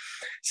reader.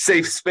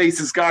 Safe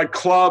Spaces Guide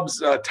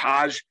Clubs,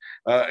 Taj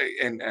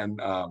and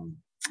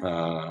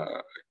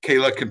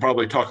Kayla can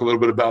probably talk a little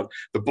bit about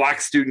the Black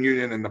Student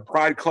Union and the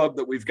Pride Club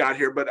that we've got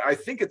here, but I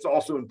think it's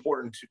also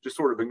important to just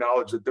sort of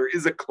acknowledge that there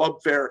is a club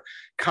fair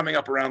coming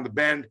up around the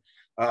bend.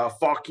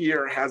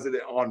 Fauquier has it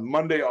on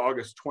Monday,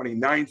 August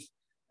 29th,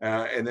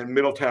 and then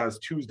Middletown is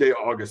Tuesday,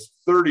 August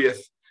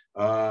 30th.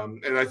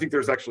 And I think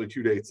there's actually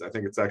 2 dates. I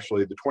think it's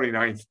actually the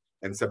 29th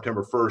and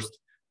September 1st,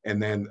 and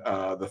then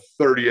the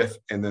 30th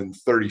and then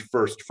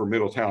 31st for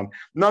Middletown.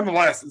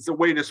 Nonetheless, it's a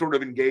way to sort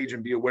of engage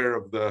and be aware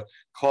of the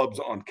clubs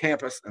on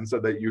campus, and so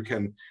that you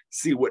can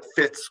see what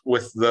fits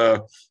with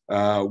the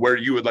where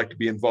you would like to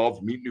be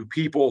involved, meet new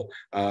people,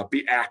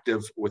 be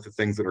active with the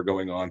things that are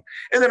going on.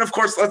 And then, of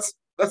course, let's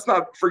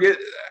not forget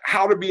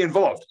how to be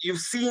involved. You've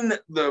seen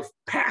the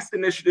past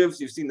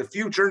initiatives, you've seen the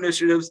future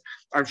initiatives.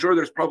 I'm sure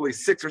there's probably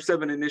 6 or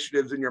 7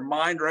 initiatives in your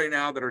mind right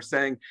now that are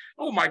saying,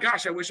 oh my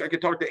gosh, I wish I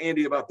could talk to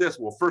Andy about this.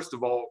 Well, first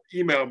of all,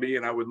 email me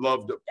and I would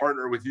love to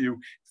partner with you,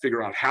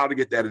 figure out how to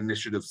get that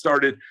initiative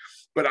started.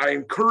 But I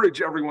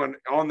encourage everyone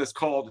on this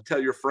call to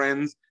tell your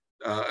friends,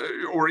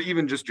 or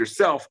even just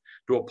yourself,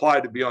 to apply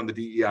to be on the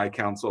DEI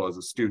Council as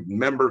a student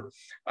member.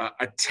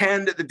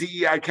 Attend the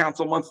DEI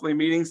Council monthly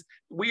meetings.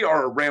 We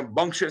are a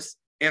rambunctious,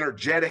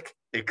 energetic,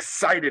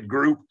 excited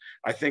group.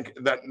 I think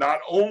that not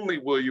only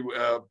will you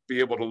be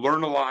able to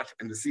learn a lot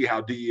and to see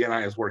how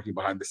DEI is working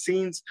behind the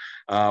scenes,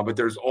 but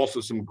there's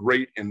also some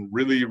great and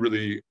really,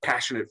 really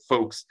passionate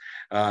folks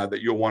that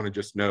you'll want to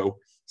just know.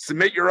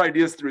 Submit your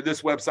ideas through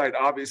this website,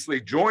 obviously.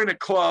 Join a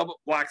club,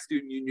 Black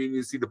Student Union.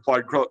 You see the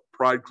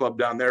Pride Club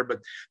down there, but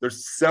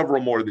there's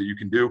several more that you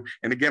can do.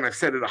 And again, I've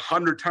said it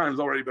 100 times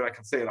already, but I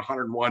can say it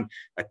 101.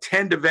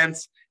 Attend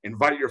events,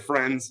 invite your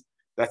friends.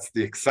 That's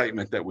the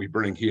excitement that we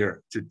bring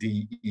here to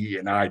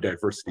DE&I,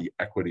 diversity,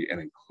 equity, and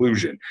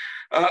inclusion.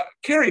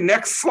 Carrie,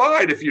 next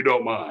slide, if you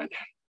don't mind.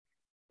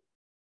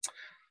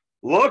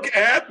 Look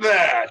at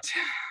that.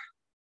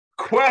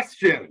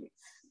 Questions.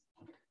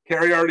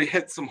 Carrie already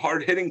hit some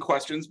hard-hitting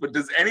questions, but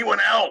does anyone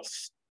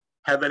else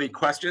have any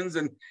questions?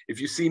 And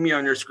if you see me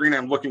on your screen,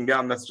 I'm looking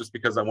down. That's just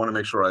because I want to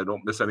make sure I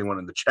don't miss anyone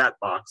in the chat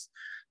box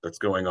that's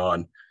going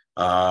on.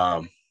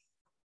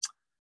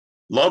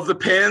 Love the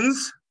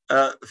pins.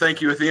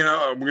 Thank you,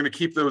 Athena. We're going to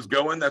keep those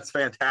going. That's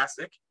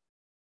fantastic.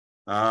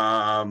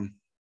 And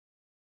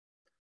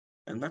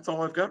that's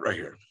all I've got right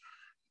here.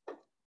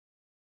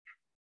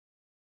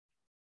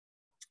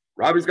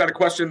 Robbie's got a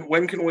question.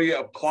 When can we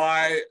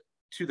apply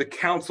to the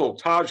council?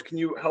 Taj, can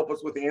you help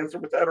us with the answer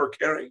with that, or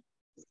Carrie?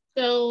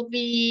 So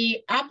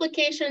the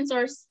applications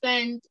are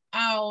sent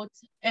out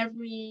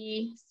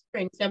every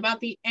spring, so about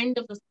the end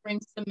of the spring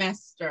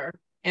semester.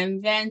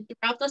 And then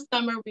throughout the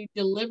summer, we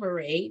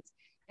deliberate,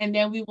 and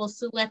then we will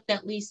select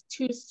at least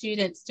 2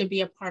 students to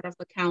be a part of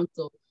the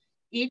council.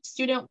 Each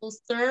student will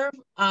serve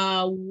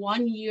a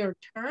 1-year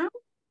term,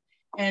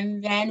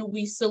 and then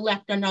we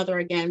select another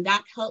again.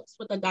 That helps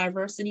with the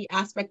diversity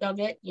aspect of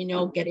it, you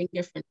know, getting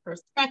different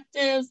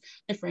perspectives,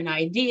 different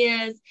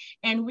ideas.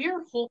 And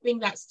we're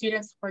hoping that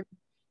students are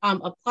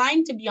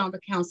applying to be on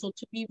the council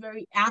to be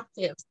very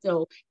active.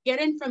 So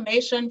get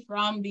information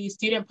from the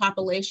student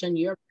population,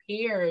 your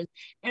peers,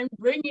 and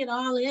bring it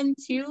all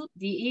into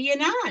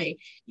DE&I.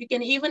 You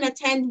can even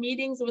attend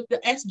meetings with the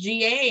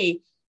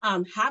SGA,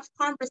 have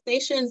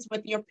conversations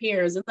with your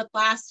peers in the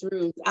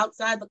classrooms,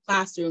 outside the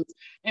classrooms,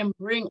 and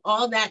bring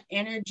all that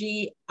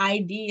energy,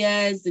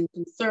 ideas, and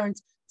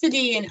concerns to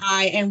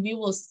D&I, and we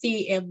will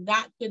see if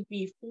that could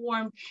be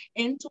formed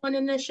into an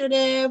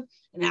initiative,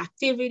 an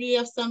activity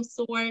of some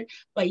sort.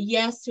 But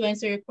yes, to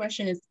answer your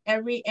question, it's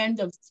every end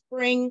of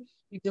spring.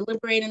 We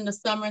deliberate in the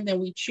summer, then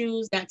we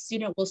choose. That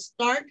student will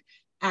start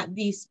at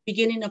the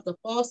beginning of the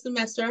fall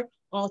semester,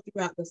 all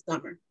throughout the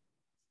summer.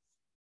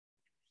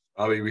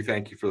 Bobby, we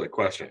thank you for the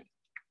question.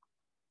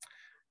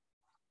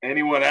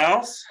 Anyone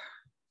else?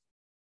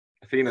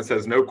 Athena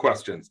says no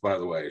questions, by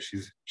the way.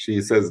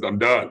 She says, I'm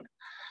done.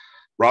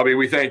 Robbie,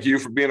 we thank you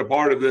for being a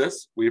part of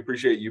this. We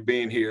appreciate you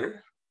being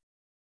here.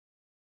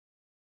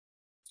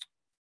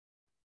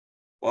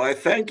 Well, I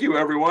thank you,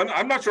 everyone.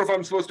 I'm not sure if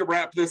I'm supposed to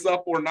wrap this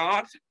up or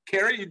not.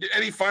 Carrie,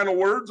 any final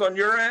words on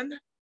your end?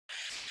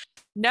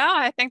 No,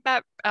 I think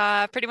that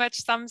pretty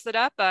much sums it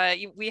up.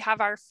 We have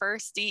our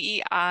first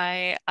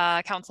DEI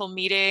council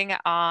meeting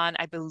on,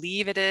 I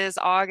believe it is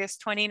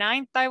August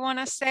 29th, I want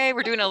to say.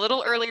 We're doing a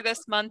little early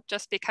this month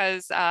just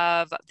because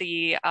of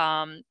the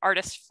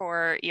Artists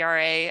for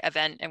ERA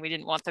event, and we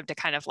didn't want them to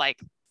kind of like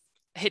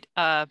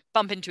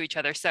bump into each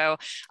other. So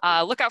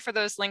look out for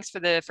those links for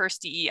the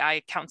first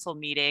DEI council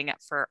meeting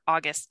for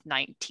August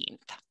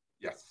 19th.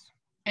 Yes.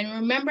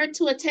 And remember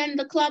to attend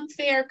the club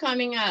fair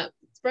coming up.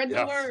 Spread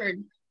the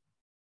word.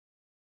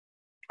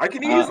 I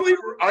can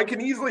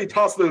easily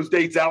toss those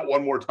dates out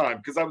one more time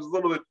because I was a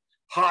little bit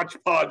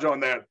hodgepodge on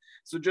that.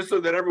 So just so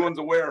that everyone's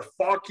aware,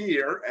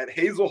 Fakir at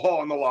Hazel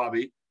Hall in the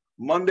lobby,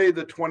 Monday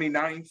the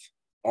 29th,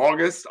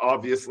 August,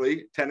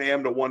 obviously, 10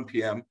 a.m. to 1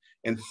 p.m.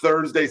 and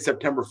Thursday,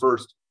 September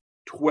 1st,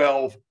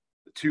 12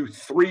 to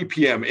 3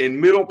 p.m.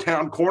 in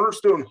Middletown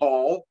Cornerstone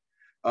Hall.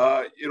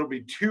 It'll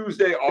be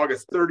Tuesday,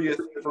 August 30th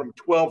from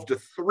 12 to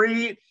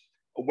 3.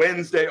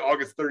 Wednesday,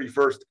 August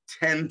 31st,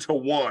 10 to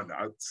 1.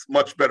 It's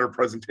much better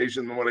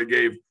presentation than what I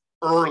gave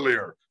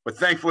earlier. But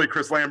thankfully,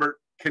 Chris Lambert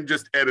can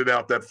just edit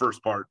out that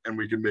first part and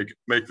we can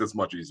make this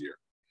much easier.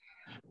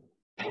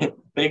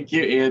 Thank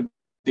you,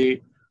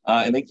 Andy.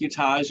 And thank you,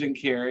 Taj and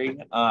Carrie.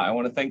 I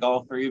want to thank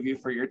all 3 of you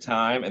for your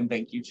time, and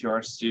thank you to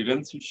our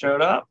students who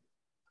showed up.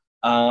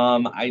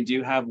 I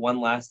do have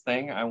one last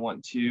thing I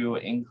want to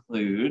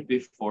include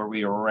before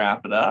we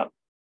wrap it up.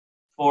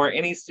 For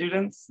any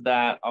students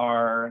that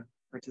are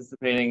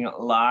participating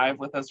live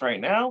with us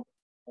right now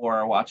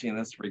or watching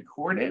this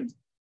recorded,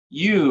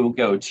 you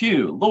go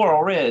to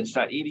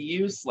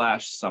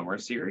laurelridge.edu/summer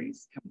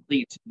series,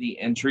 complete the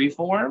entry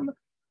form,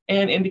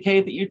 and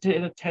indicate that you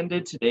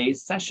attended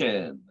today's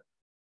session.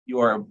 You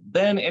are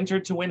then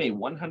entered to win a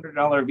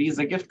 $100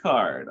 Visa gift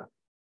card.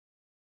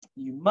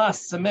 You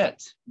must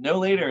submit no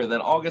later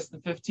than August the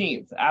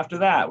 15th. After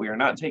that, we are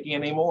not taking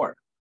any more.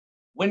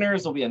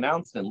 Winners will be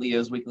announced in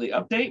Leo's Weekly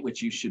Update,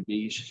 which you should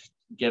be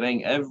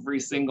getting every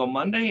single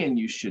Monday, and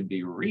you should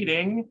be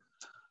reading.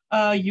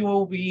 You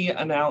will be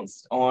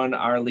announced on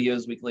our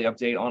Leo's Weekly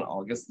Update on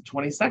August the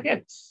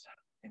 22nd.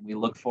 And we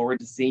look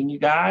forward to seeing you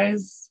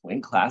guys when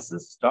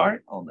classes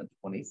start on the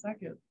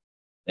 22nd.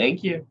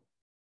 Thank you.